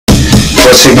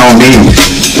gonna be?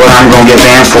 What I'm gonna get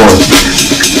banned for?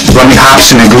 Rummy hops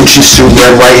in a Gucci suit,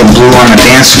 red, white, and blue on the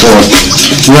dance floor.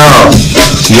 Yo,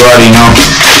 you already know.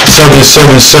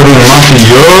 777 Monkey,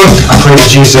 yo. I pray to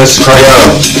Jesus Christ. Yo,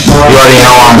 you already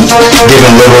know I'm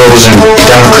giving liberals and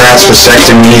Democrats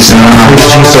vasectomies and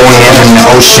I'm throwing them in the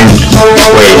ocean.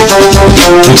 Wait,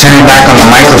 Lieutenant back on the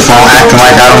microphone acting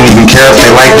like I don't even care if they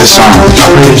like this song. I'm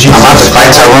about to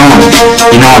fight Tyrone.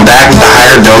 You know I'm back with the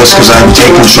higher dose cause I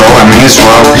take control, I may as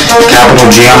well.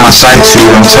 Capital G on my side too,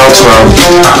 until 12.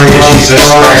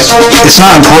 It's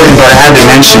not important, but I had to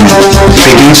mention it.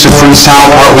 Begins to freestyle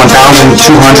part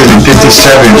 1257.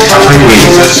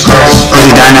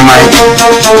 ERLEEDYNAMiTE,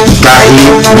 got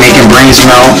heat, making brains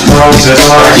melt.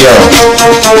 Yo,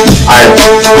 I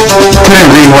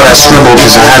couldn't read what I scribbled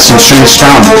because I had some strings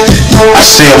found. I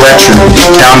stay electric,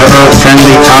 down to earth,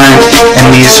 friendly, kind, and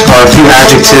these are a few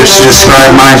adjectives to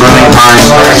describe my brilliant mind.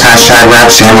 Hashtag rap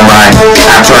samurai.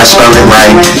 After I spelled it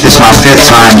right, it's my 5th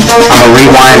time. I'ma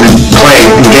rewind and play,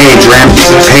 engage,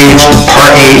 rampage,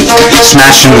 part 8,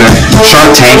 smashing the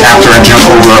Shark Tank after I jump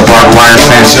over a barbed wire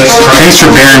fence. Thanks for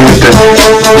bearing with the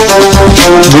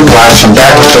whiplash. I'm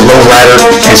back with the lowrider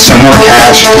and some more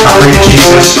cash. I'm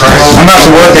about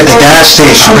to work at the gas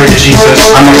station.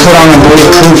 I'ma put on a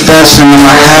bulletproof vest and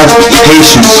I'ma have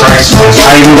patience.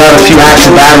 I even got a few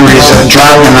active batteries that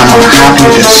drop and I'm happy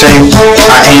to say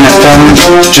I ain't a felon,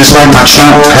 just like my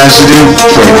Trump president.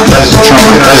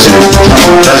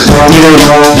 Either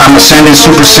I'm ascending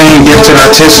Super Saiyan, gifted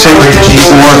artistic, or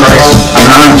I'm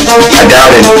not. I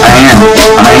doubt it. I am.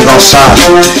 I ain't gonna stop.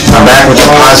 I'm back with a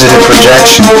positive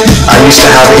projection. I used to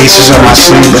have aces on my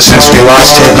sleeve, but since we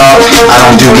lost takeoff, I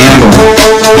don't do gambling.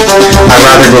 I'd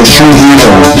rather go true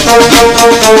handle.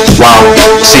 Wow,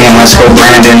 singing Let's Go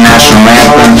Brandon, national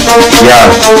anthem. Yeah,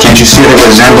 can't you see the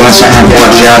resemblance? I am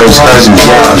Borgiato's cousin.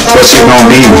 What's it gonna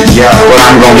be? What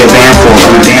I'm gonna get banned for?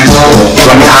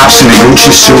 Rummy hops in a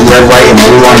Gucci suit, red, white, and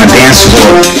blue on the dance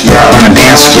floor. On the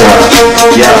dance floor.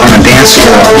 On the dance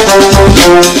floor.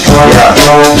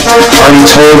 Already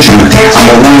told you, I'm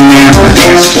a one-man on the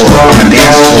dance floor. On the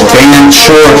dance floor. Band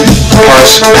short,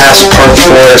 past part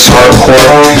 4 is hardcore.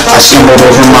 I stumbled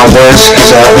over my words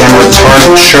cause I've been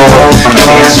retarded, sure. On the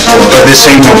dance floor. But this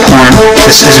ain't no porn,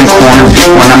 this isn't corn.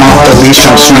 When I'm off the leash,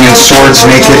 I'm swinging swords,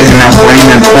 naked in that rain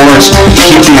and pores.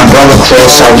 Keep the umbrella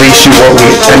close, salvation what we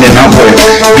ending up with.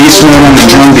 Beast mode on the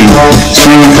drum beat,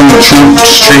 swinging from the tree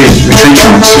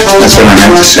trunks. That's what I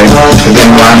meant to say.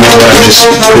 Again, rhyme what I just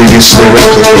previously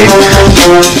replicate.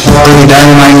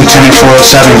 ERLEEDYNAMiTE, Lieutenant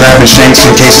 407, grabbing shanks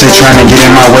in case they're trying to get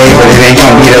in my way, but it ain't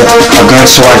gonna be a gun,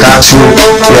 so I got to.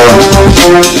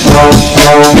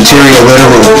 Material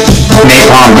literal,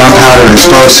 napalm, gunpowder,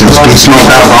 explosives, beat smoke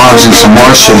out bombs and some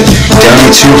more shit. Dare me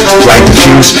to light the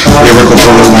fuse, lyrical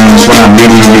bullet wounds when I'm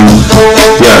beating you.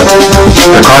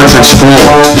 The cartridge full,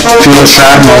 fuel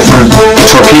shrapnel from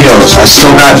torpedoes, I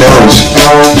still got those.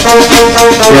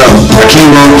 A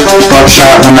kilo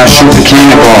buckshot when I shoot the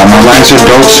cannonball. My lines are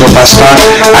dope, so if I stop,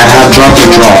 I have drug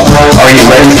withdrawal. Are you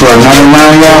ready for another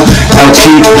round, y'all?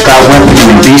 LT got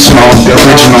weaponry, beast mode, the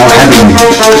original heavy.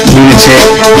 Lunatic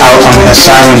out on the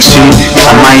asylum seat.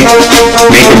 I might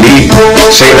make a beat,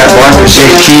 say that bar, say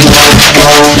key.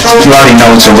 You already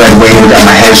know it's a red wave, got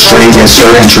my head straight. Yes sir,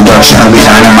 introduction,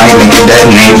 ERLEEDYNAMiTE, make it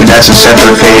detonate, but that's a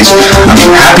separate phase.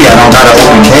 I'm happy I don't got an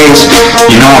open case.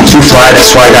 You know I'm too fly,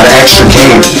 that's why I got an extra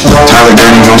cave. Tyler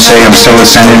Durden gon' say I'm still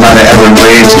ascended by the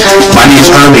Everglades. My name's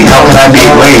Early, how could I be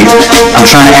late? I'm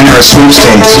trying to enter a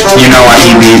sweepstakes. You know I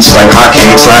eat beats like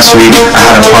hotcakes. Last week I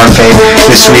had a parfait.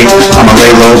 This week I'ma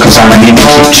lay low cause I'ma need to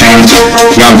keep change.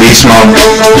 Young beast mode,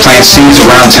 plant seeds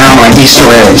around town like Easter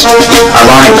eggs.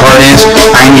 Ironic part is,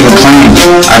 I ain't even playing.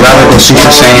 I'd rather go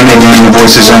Super Saiyan, ignoring the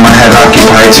voices in my head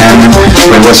occupy 10.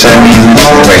 Wait, what's that mean?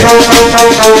 Wait.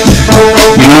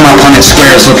 You know my Punnett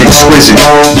squares look exquisite.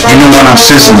 You know when I'm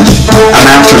sizzling. I'm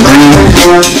after green.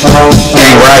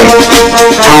 Ain't right.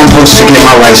 How I'm supposed to get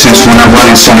my license when I'm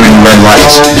running so many red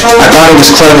lights? I thought it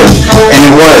was clever, and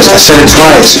it was. I said it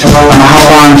twice. I'ma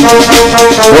hop on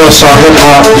World Star Hip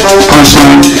Hop,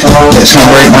 punchline. It's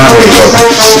gonna break my way.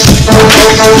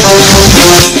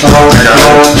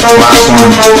 Last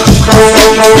one.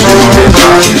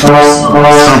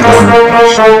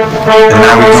 And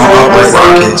now we going up like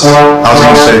rockets. I was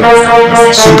gonna say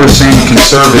Super Saiyan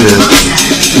conservative.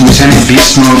 Lieutenant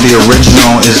Beast Mode, the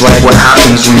original, is like what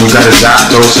happens when you got a zap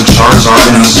dose of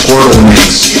Charizard in a Squirtle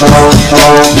mix. I'm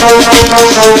in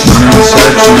the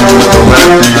section with the left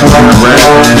hand, I'm in the red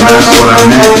hand, that's what I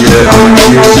meant, yeah, I'm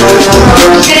gonna use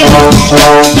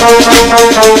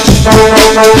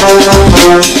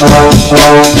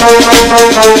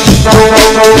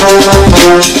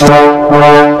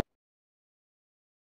it.